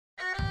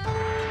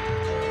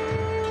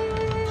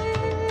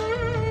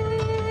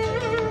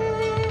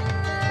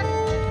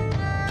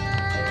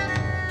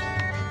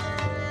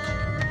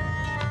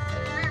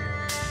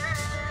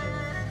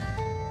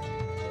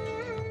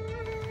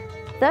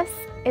This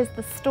is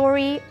the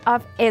story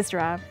of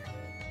Ezra.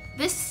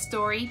 This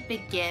story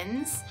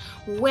begins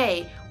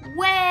way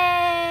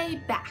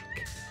back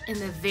in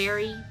the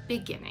very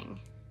beginning.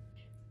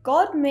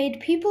 God made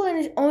people in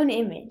His own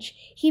image.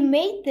 He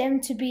made them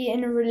to be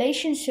in a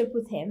relationship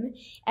with Him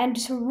and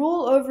to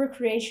rule over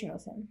creation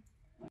with Him.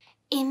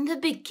 In the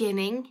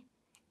beginning,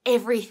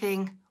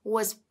 everything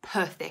was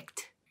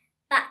perfect.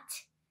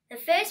 But the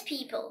first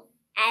people,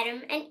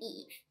 Adam and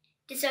Eve,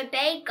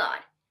 disobeyed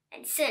God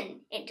and sin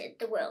entered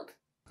the world.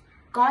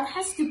 God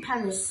has to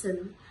punish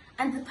sin,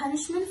 and the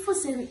punishment for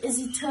sin is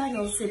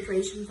eternal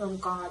separation from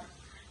God,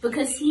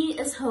 because He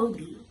is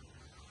holy.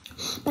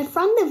 But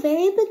from the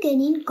very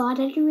beginning, God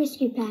had a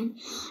rescue plan.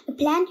 A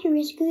plan to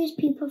rescue His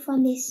people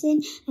from their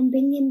sin and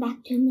bring them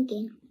back to Him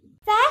again.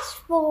 Fast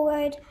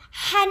forward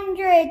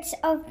hundreds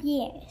of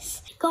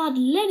years. God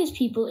led His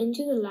people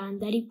into the land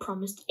that He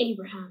promised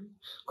Abraham.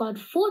 God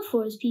fought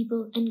for His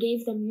people and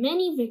gave them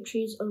many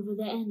victories over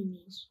their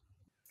enemies.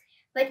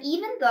 But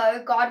even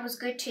though God was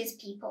good to His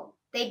people,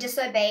 they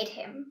disobeyed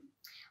Him.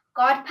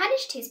 God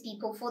punished His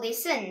people for their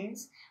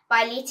sins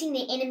by letting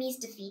their enemies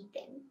defeat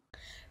them.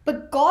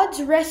 But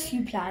God's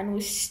rescue plan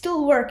was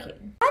still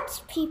working.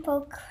 God's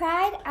people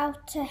cried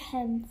out to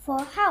Him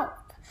for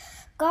help.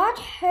 God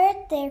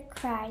heard their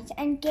cries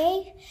and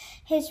gave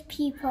His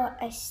people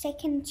a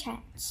second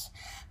chance,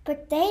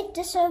 but they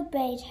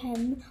disobeyed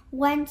Him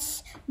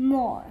once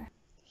more.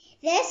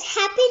 This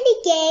happened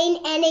again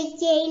and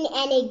again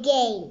and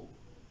again.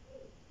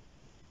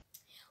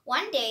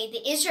 One day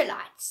the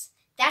Israelites,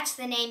 that's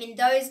the name in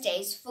those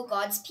days for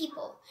God's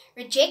people,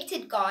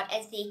 rejected God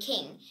as their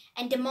king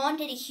and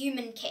demanded a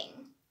human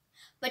king.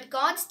 But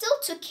God still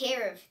took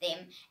care of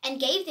them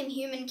and gave them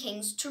human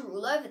kings to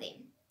rule over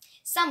them.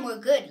 Some were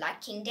good,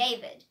 like King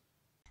David.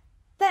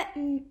 But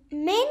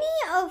many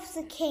of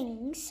the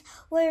kings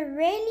were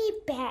really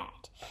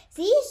bad.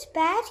 These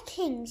bad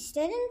kings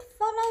didn't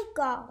follow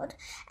God,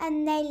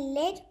 and they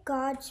led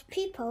God's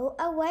people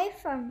away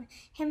from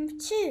Him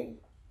too.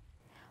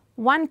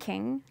 One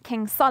king,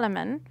 King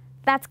Solomon,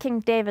 that's King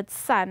David's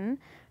son,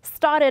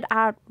 started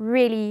out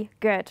really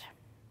good.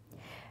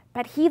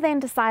 But he then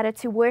decided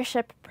to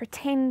worship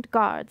pretend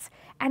gods,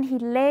 and he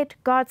led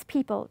God's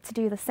people to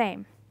do the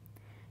same.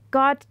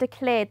 God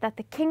declared that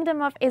the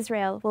kingdom of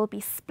Israel will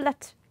be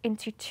split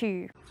into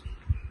two.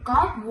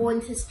 God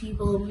warned His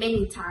people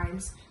many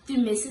times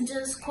through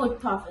messengers called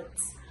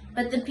prophets,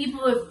 but the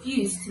people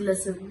refused to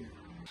listen.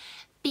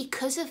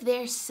 Because of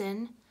their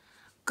sin,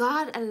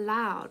 God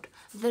allowed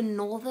the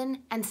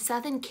northern and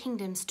southern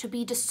kingdoms to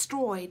be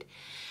destroyed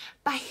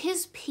by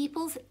His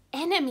people's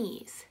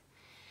enemies.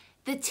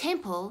 The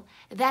temple,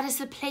 that is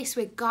the place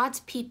where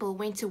God's people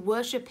went to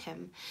worship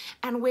Him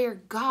and where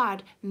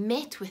God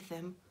met with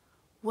them,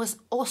 was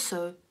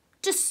also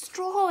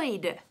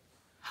destroyed.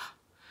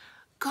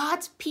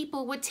 God's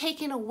people were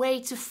taken away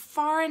to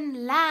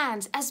foreign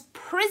lands as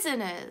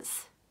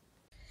prisoners.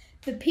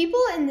 The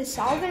people in the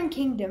southern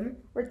kingdom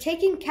were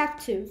taken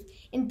captive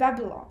in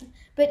Babylon.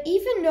 But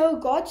even though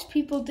God's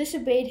people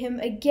disobeyed Him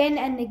again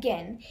and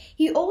again,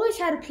 He always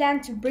had a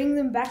plan to bring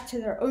them back to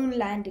their own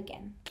land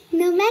again.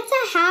 No matter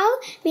how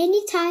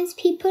many times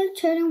people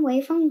turn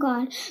away from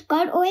God,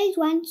 God always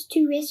wants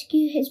to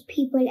rescue His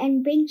people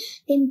and bring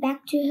them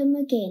back to Him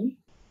again.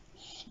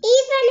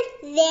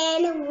 Even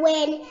then,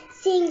 when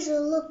things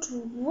looked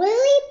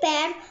really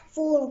bad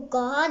for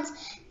God's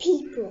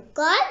people,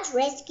 God's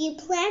rescue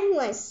plan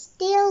was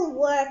still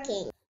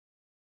working.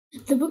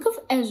 The book of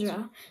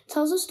Ezra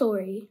tells a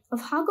story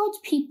of how God's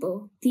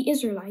people, the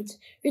Israelites,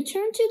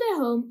 returned to their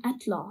home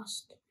at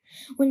last.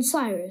 When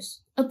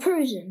Cyrus, a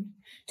Persian,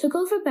 took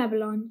over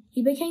Babylon,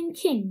 he became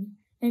king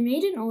and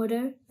made an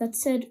order that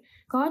said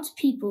God's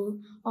people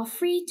are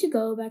free to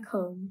go back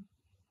home.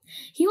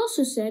 He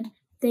also said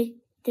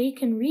they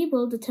can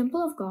rebuild the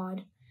temple of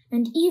God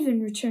and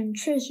even return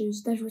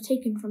treasures that were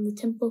taken from the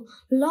temple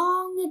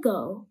long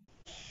ago.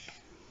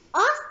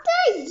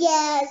 After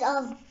years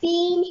of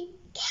being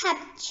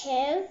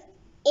captive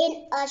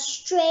in a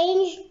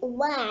strange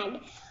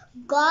land,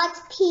 God's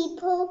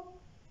people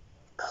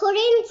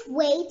couldn't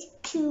wait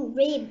to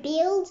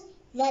rebuild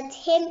the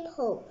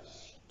temple,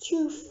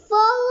 to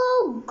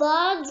follow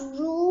God's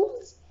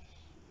rules,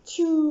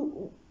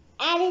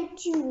 and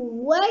to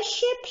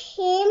worship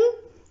Him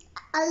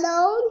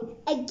alone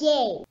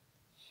again.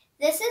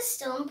 This is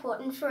still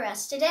important for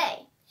us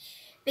today.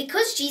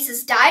 Because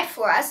Jesus died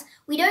for us,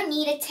 we don't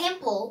need a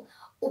temple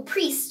or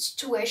priests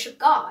to worship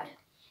God,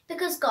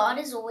 because God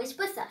is always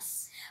with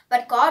us.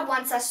 But God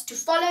wants us to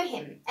follow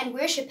Him and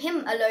worship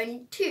Him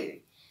alone too.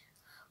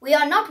 We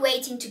are not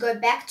waiting to go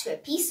back to a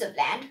piece of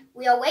land.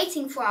 We are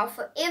waiting for our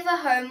forever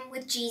home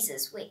with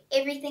Jesus, where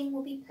everything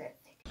will be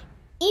perfect.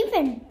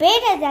 Even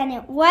better than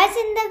it was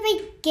in the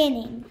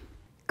beginning.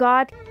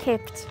 God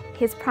kept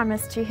His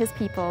promise to His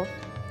people,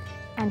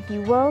 and He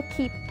will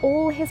keep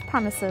all His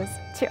promises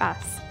to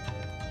us.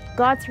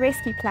 God's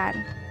rescue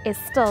plan is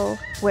still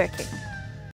working.